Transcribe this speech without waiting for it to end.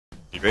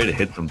ready to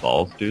hit some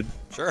balls, dude?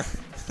 Sure.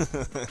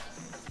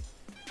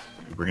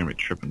 We're gonna be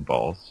tripping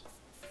balls.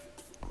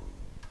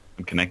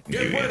 I'm connecting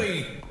Get you.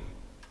 ready.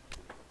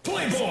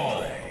 Play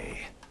ball.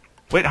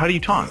 Wait, how do you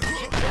taunt?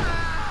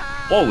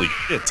 Holy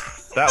shit!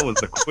 That was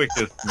the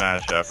quickest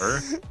match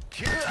ever.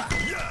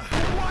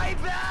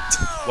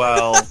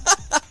 Well,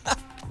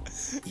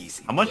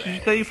 how much did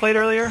you say you played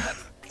earlier?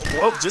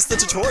 Oh, just the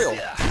tutorial.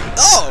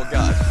 Oh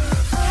god.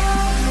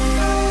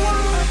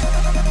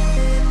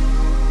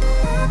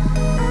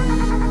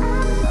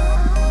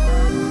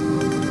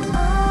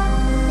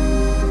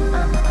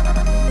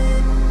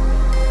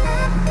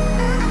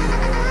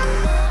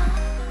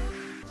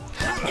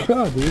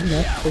 Oh, dude,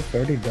 that's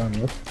already done.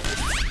 Let's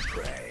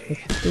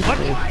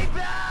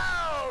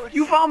What?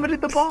 You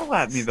vomited the ball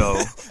at me, though.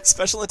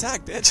 Special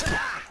attack, bitch.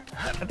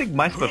 I think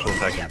my special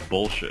attack is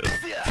bullshit.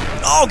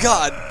 Oh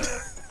god.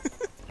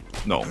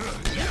 No.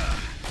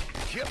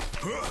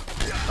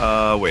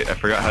 Wait, I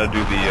forgot how to do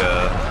the,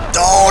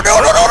 Oh,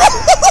 no, no, no, no!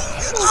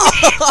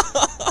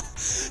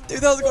 Dude,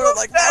 that was going on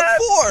like round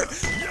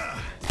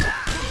 4!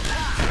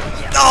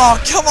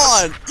 Oh, come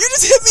on! You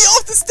just hit me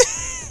off the stage!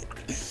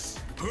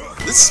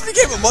 This just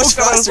became a much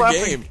faster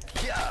game.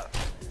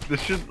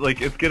 This should,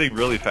 like, it's getting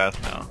really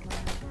fast now.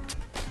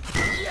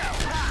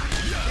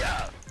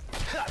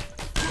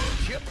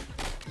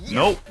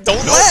 Nope.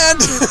 Don't land!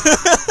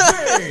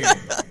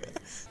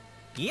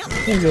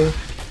 There you go.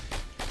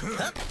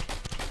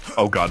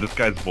 Oh god, this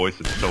guy's voice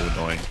is so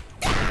annoying.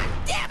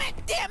 Damn it!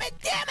 Damn it!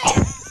 Damn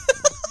it!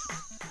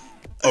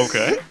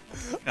 Okay.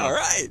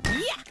 Alright.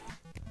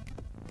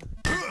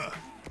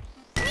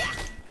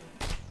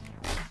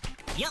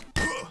 Yep.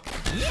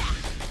 Yeah.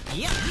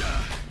 Yep.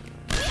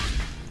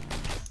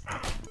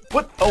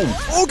 What?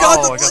 Oh! Oh god,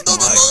 I got the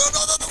leg.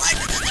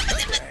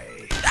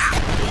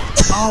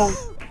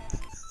 Oh!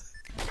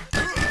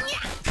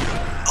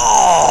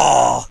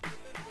 Oh!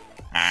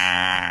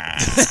 Ah.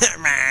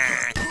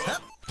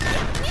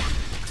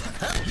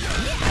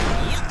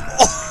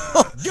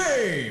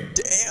 Game.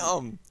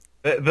 Damn.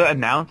 The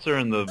announcer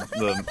and the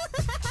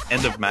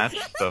end of match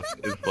stuff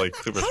is like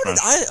super How strong.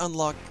 did I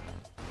unlock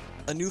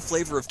a new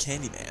flavor of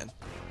Candyman?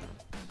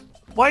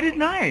 Why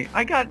didn't I?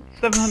 I got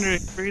 700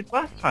 experience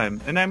last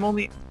time, and I'm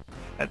only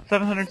at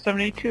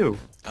 772.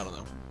 I don't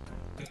know.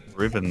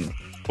 Or even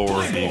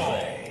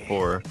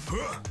 4v4.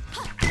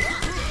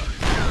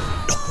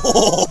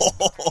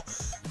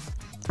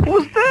 What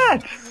was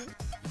that?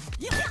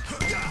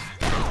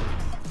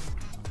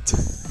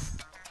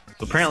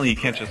 So apparently you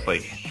can't just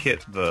like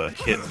hit the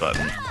hit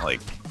button like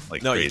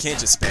No, crazy. you can't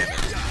just spam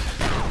it.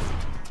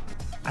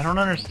 I don't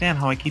understand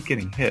how I keep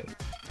getting hit.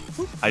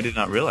 I did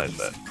not realize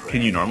that.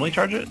 Can you normally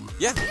charge it?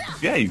 Yeah.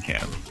 Yeah, you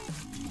can.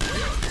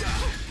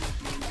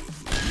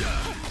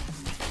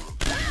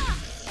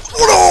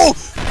 Oh no!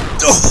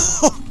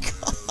 Oh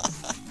god.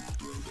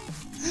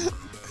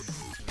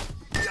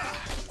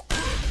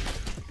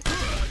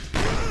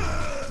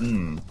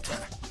 Hmm.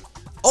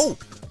 Oh,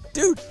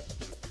 dude.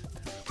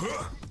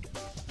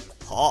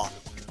 Oh.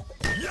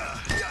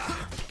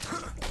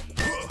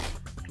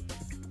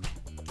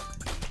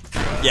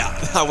 Yeah,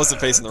 I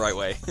wasn't facing the right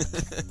way.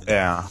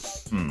 Yeah.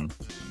 Hmm.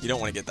 You don't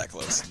want to get that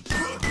close.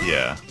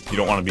 Yeah. You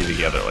don't want to be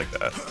together like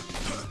that.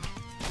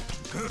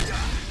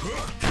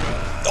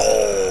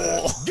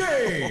 Oh!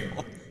 Game.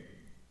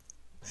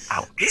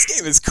 Ouch. This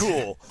game is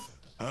cool.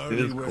 It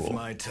is Worth cool.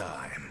 my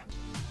time.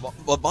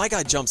 Well, my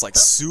guy jumps like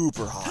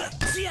super high.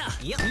 Yep.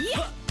 Yep.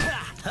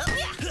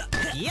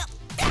 Yep.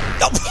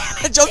 No,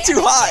 I jumped too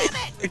high.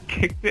 It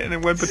kicked it and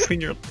it went between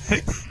your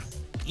legs.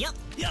 Yep.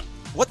 Yep.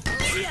 What?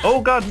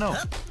 Oh god, no.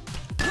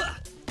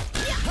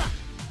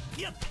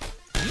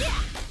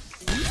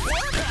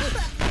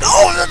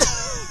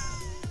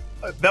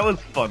 Oh! That was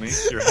funny.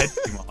 Your head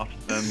came off,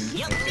 then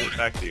I threw it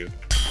back to you.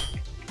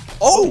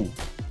 Oh!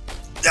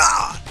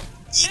 Ah!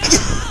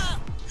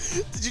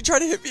 Did you try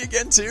to hit me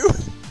again too?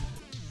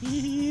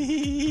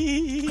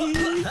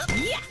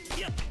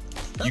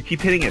 You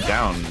keep hitting it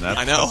down. That's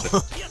I know.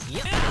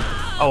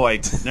 Oh,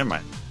 never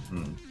mind.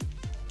 Hmm.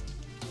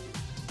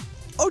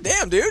 Oh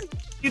damn, dude! What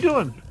are you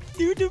doing?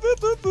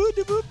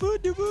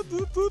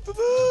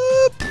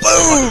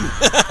 Boom!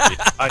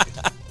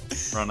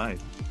 We're on ice.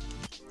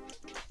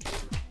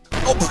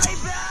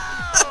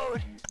 Oh,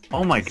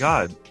 Oh my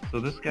god. So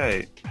this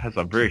guy has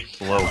a very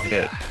slow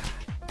hit.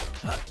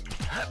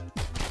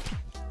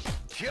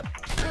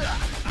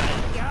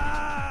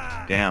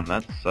 Damn,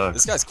 that sucks.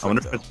 This guy's I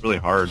wonder quick, if it's really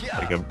hard.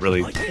 Like a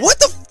really. what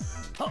the?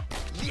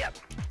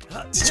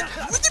 Did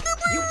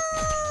you...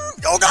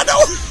 Oh god, no!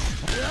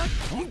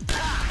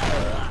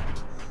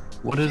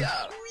 What is?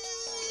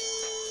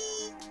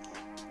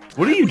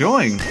 What are you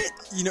doing?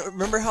 You know,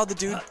 remember how the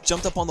dude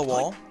jumped up on the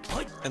wall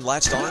and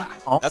latched on?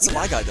 Oh. That's what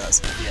my guy does.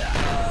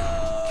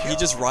 He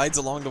just rides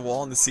along the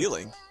wall and the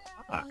ceiling.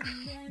 Sucks.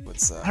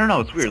 What's I don't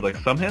know. It's weird. Like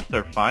some hits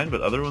are fine,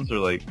 but other ones are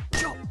like.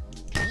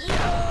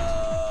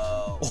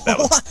 That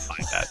was my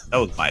bad. That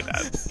was my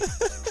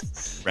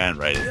bad. Ran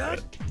right into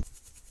it.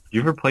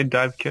 You ever played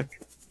dive kick?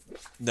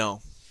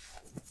 No.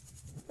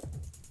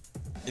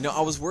 You know,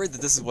 I was worried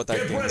that this is what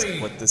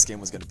this game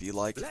was going to be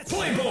like,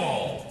 Play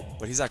ball.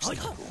 but he's actually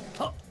kind of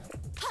cool.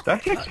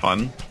 That kick's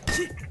fun.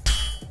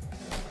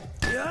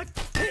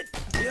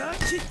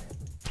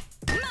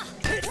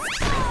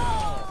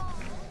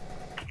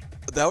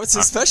 That was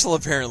his special,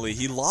 apparently.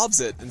 He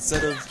lobs it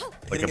instead of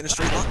hitting it in a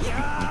straight line.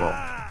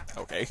 Well,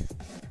 Okay.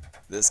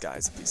 This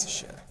guy's a piece of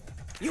shit.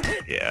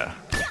 yeah.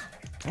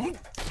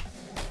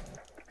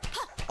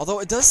 Although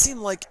it does seem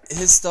like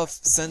his stuff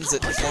sends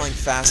it flying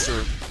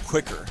faster,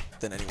 quicker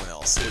than anyone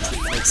else, which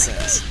makes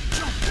sense.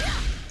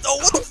 Oh,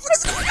 what the fuck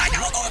is going on?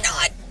 Oh,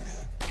 God!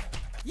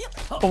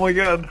 Oh my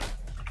god.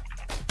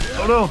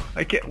 Oh no,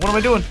 I can't. What am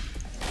I doing?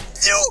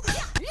 You!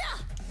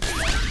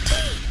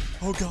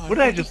 Oh, God. What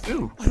did I just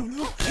do? I don't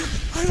know.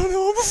 I don't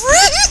know. I'm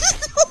afraid!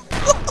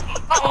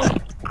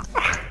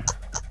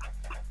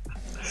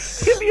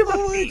 Hit me in the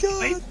Oh my feet.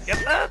 God. Can I get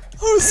that? I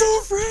was so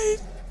afraid.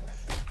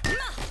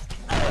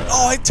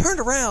 Oh, I turned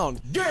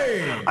around.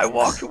 Game. I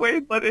walked away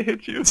and let it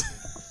hit you.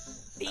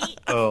 Beat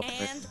Oh.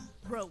 and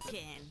broken.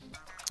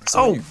 So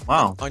Oh, on your-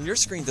 wow. On your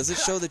screen, does it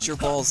show that your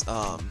ball's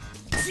blue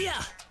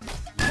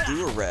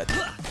or red?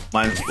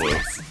 Mine's blue.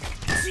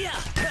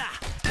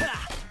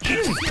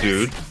 Jesus,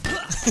 dude.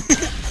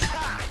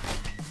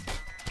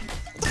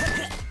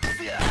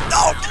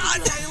 Oh,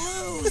 God!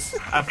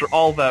 After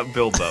all that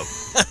build-up.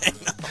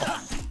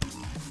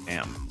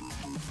 Damn.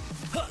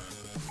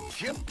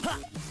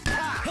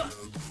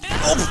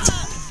 Oh,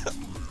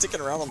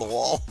 ticking around on the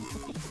wall.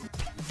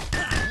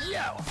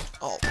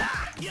 Oh.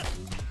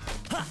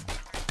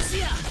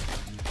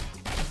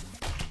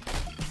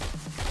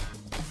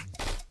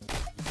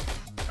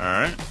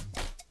 Alright.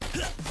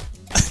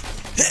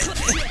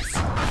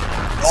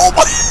 Oh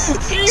my!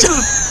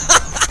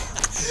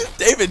 Jesus!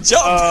 David,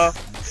 jump!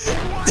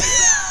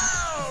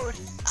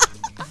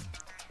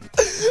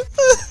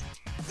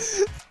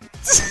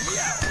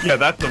 Yeah,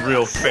 that's a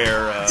real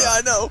fair, Yeah,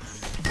 I know.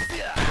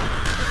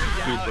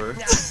 super.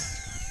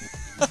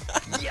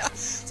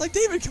 It's like,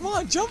 David, come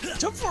on, jump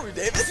for me,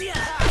 David.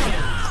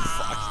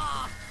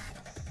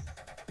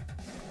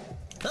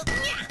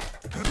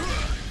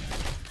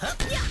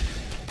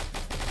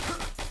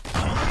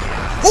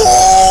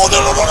 Oh, no,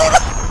 no, no, no, no!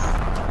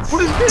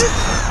 What is this?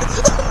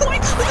 Oh,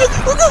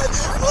 God!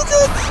 Oh,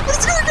 God! What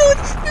is going on?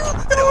 No,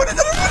 no, no, no, no, no,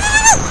 no!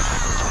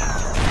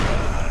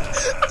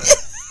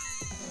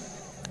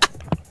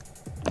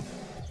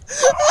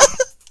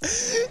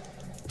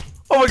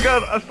 Oh my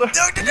god, I'm sorry.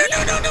 No,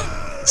 no, no, no, no, no!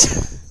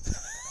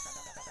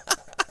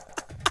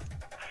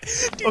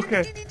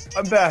 Okay,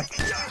 I'm back.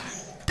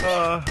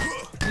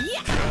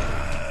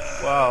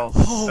 Wow.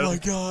 Oh my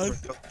God.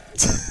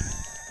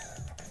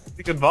 It's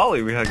a good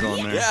volley we had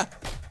going there. Yeah.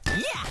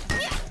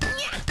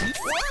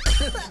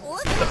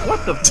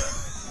 What the?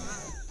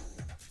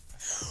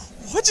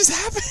 What just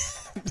happened?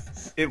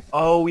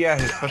 Oh yeah,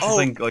 his special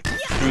thing like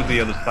through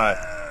the other side.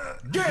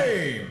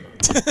 Game.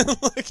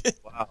 Look at,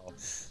 Wow.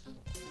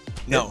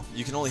 no,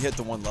 you can only hit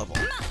the one level.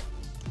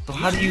 So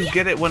how do you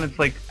get it when it's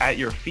like at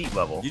your feet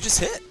level? You just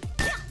hit.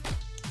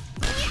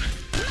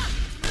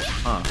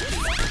 Huh.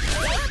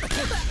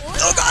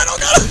 Oh God! Oh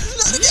God!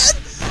 Not again!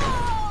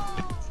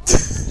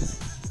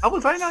 How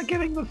was I not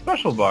getting the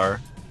special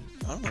bar?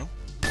 I don't know.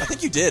 I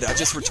think you did. I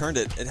just returned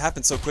it. It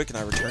happened so quick, and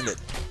I returned it.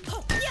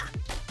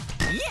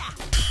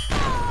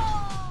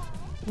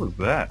 What was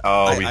that?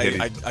 Oh, we did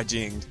it. I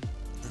jinged.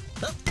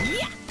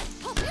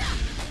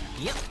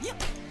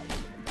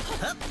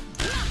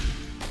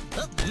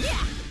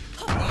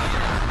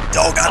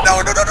 Oh God!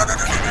 No! No! No! No! No!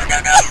 No!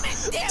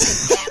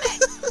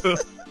 No! No!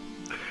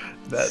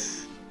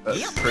 That's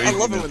crazy. I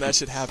love it when that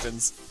shit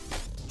happens.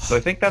 So I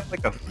think that's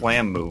like a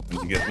slam move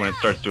when it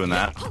starts doing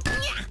that.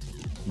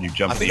 You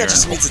jump I in think the that air.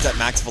 just means it's at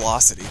max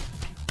velocity.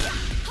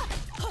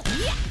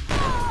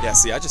 Yeah.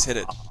 See, I just hit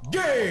it.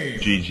 Game.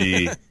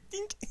 GG.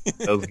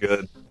 That was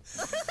good.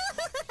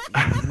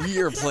 We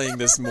are playing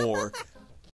this more.